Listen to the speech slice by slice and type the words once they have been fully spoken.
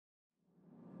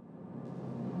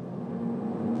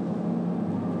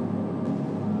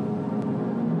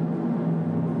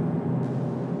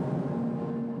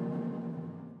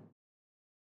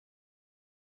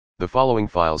The following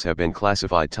files have been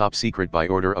classified top secret by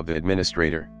order of the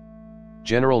administrator.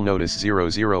 General Notice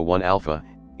 001 Alpha.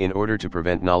 In order to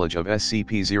prevent knowledge of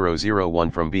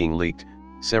SCP-001 from being leaked,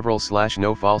 several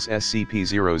 /no false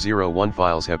SCP-001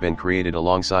 files have been created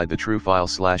alongside the true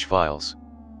files.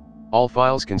 All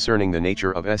files concerning the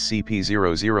nature of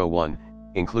SCP-001,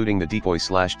 including the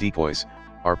decoys,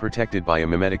 are protected by a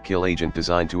memetic kill agent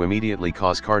designed to immediately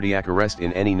cause cardiac arrest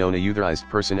in any known unauthorized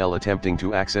personnel attempting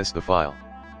to access the file.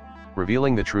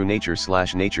 Revealing the true natures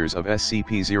of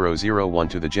SCP-001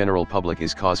 to the general public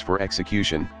is cause for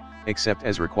execution, except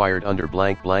as required under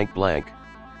blank.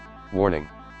 Warning.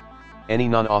 Any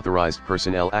non-authorized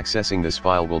personnel accessing this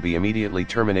file will be immediately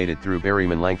terminated through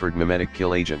Berryman-Langford memetic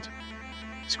kill agent.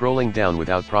 Scrolling down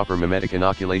without proper memetic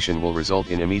inoculation will result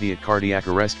in immediate cardiac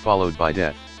arrest followed by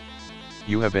death.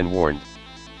 You have been warned.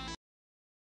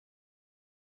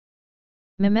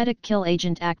 Memetic kill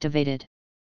agent activated.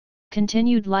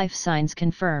 Continued life signs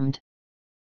confirmed.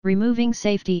 Removing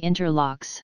safety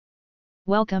interlocks.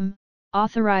 Welcome,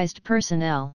 authorized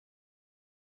personnel.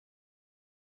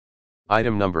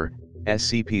 Item number,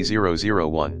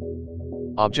 SCP-001.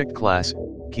 Object class,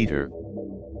 Keter.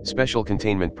 Special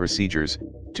containment procedures.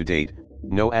 To date,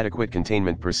 no adequate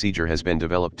containment procedure has been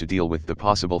developed to deal with the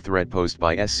possible threat posed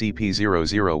by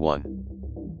SCP-001.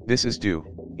 This is due,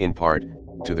 in part,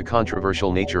 to the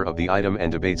controversial nature of the item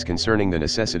and debates concerning the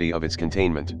necessity of its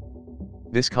containment.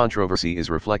 This controversy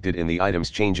is reflected in the item's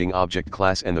changing object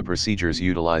class and the procedures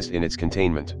utilized in its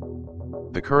containment.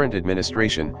 The current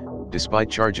administration, despite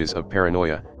charges of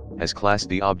paranoia, has classed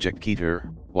the object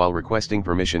Keter, while requesting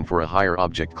permission for a higher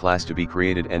object class to be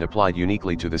created and applied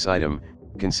uniquely to this item,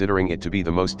 considering it to be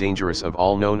the most dangerous of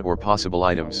all known or possible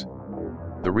items.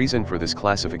 The reason for this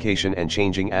classification and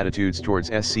changing attitudes towards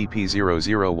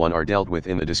SCP-001 are dealt with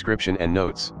in the description and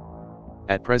notes.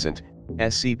 At present,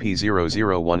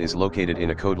 SCP-001 is located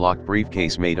in a code-locked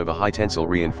briefcase made of a high-tensile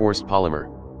reinforced polymer.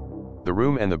 The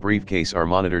room and the briefcase are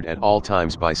monitored at all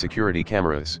times by security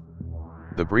cameras.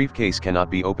 The briefcase cannot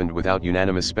be opened without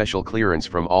unanimous special clearance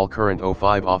from all current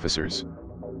O5 officers.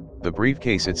 The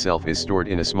briefcase itself is stored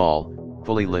in a small,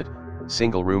 fully lit,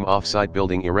 single-room off-site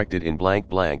building erected in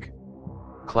blank.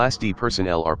 Class D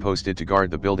personnel are posted to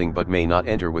guard the building but may not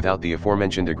enter without the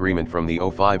aforementioned agreement from the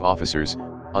O5 officers,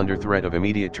 under threat of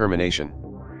immediate termination.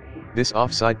 This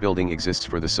off-site building exists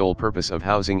for the sole purpose of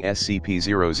housing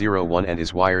SCP-001 and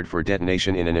is wired for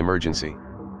detonation in an emergency.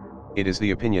 It is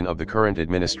the opinion of the current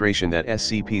administration that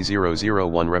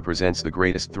SCP-001 represents the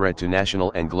greatest threat to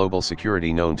national and global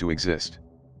security known to exist.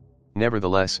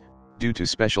 Nevertheless, due to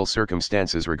special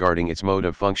circumstances regarding its mode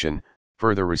of function,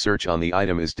 further research on the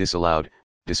item is disallowed,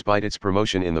 despite its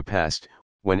promotion in the past,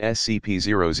 when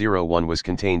SCP-001 was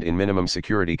contained in minimum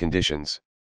security conditions.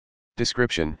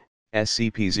 Description: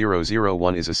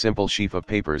 SCP-001 is a simple sheaf of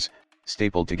papers,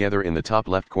 stapled together in the top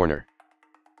left corner.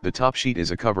 The top sheet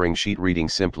is a covering sheet reading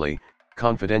simply,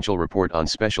 "Confidential report on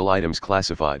special items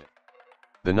classified."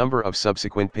 The number of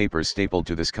subsequent papers stapled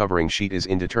to this covering sheet is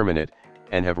indeterminate,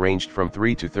 and have ranged from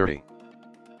 3 to 30.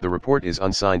 The report is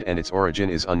unsigned and its origin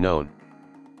is unknown.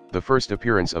 The first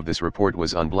appearance of this report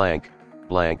was on blank,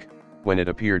 when it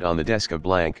appeared on the desk of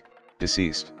blank,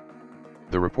 deceased.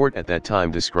 The report at that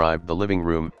time described the living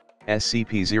room,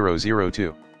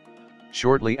 SCP-002.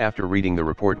 Shortly after reading the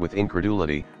report with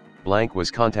incredulity, blank was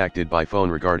contacted by phone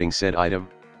regarding said item.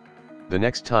 The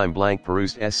next time blank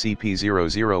perused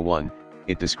SCP-001,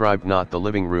 it described not the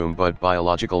living room but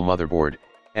biological motherboard,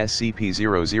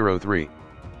 SCP-003.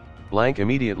 Blank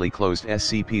immediately closed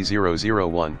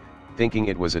SCP-001, thinking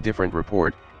it was a different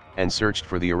report, and searched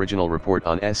for the original report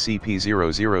on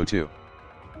SCP-002.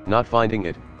 Not finding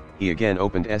it, he again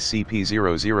opened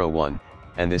SCP-001,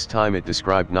 and this time it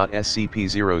described not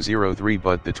SCP-003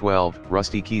 but the 12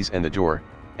 rusty keys and the door,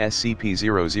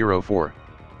 SCP-004.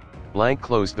 Blank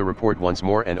closed the report once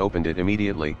more and opened it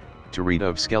immediately, to read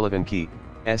of skeleton key,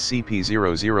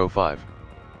 SCP-005.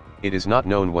 It is not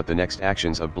known what the next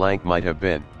actions of blank might have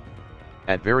been.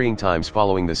 At varying times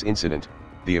following this incident,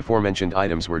 the aforementioned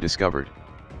items were discovered.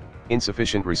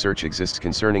 Insufficient research exists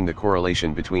concerning the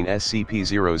correlation between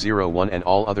SCP-001 and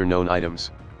all other known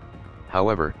items.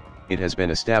 However, it has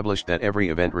been established that every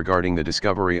event regarding the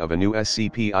discovery of a new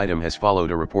SCP item has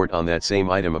followed a report on that same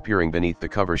item appearing beneath the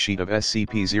cover sheet of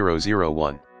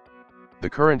SCP-001. The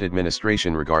current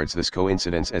administration regards this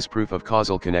coincidence as proof of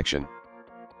causal connection.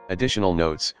 Additional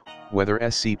notes: whether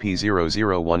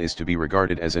SCP-001 is to be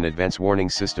regarded as an advance warning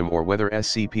system or whether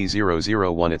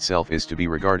SCP-001 itself is to be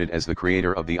regarded as the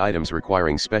creator of the items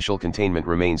requiring special containment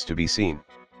remains to be seen.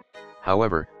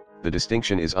 However, the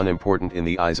distinction is unimportant in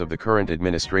the eyes of the current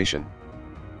administration.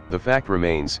 The fact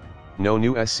remains, No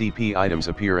new SCP items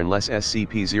appear unless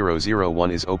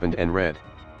SCP-001 is opened and read.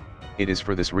 It is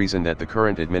for this reason that the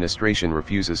current administration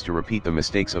refuses to repeat the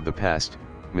mistakes of the past,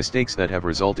 mistakes that have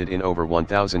resulted in over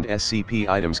 1,000 SCP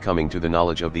items coming to the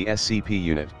knowledge of the SCP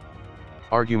unit.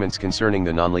 Arguments concerning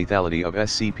the non-lethality of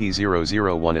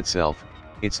SCP-001 itself,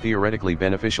 its theoretically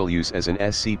beneficial use as an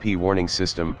SCP warning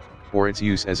system, or its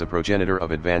use as a progenitor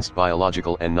of advanced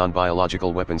biological and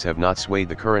non-biological weapons have not swayed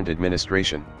the current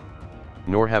administration.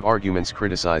 Nor have arguments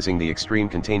criticizing the extreme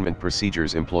containment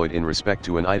procedures employed in respect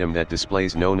to an item that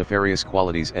displays no nefarious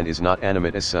qualities and is not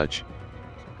animate as such.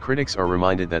 Critics are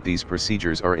reminded that these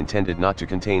procedures are intended not to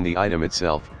contain the item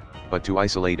itself, but to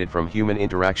isolate it from human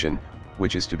interaction,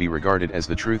 which is to be regarded as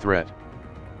the true threat.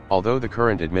 Although the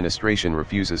current administration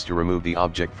refuses to remove the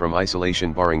object from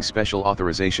isolation barring special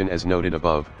authorization as noted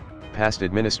above, past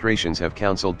administrations have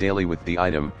counseled daily with the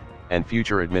item, and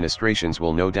future administrations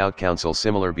will no doubt counsel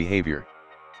similar behavior.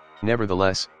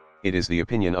 Nevertheless, it is the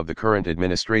opinion of the current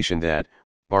administration that,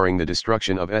 barring the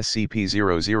destruction of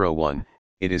SCP-001,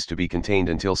 it is to be contained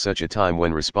until such a time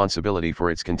when responsibility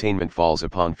for its containment falls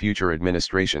upon future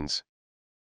administrations.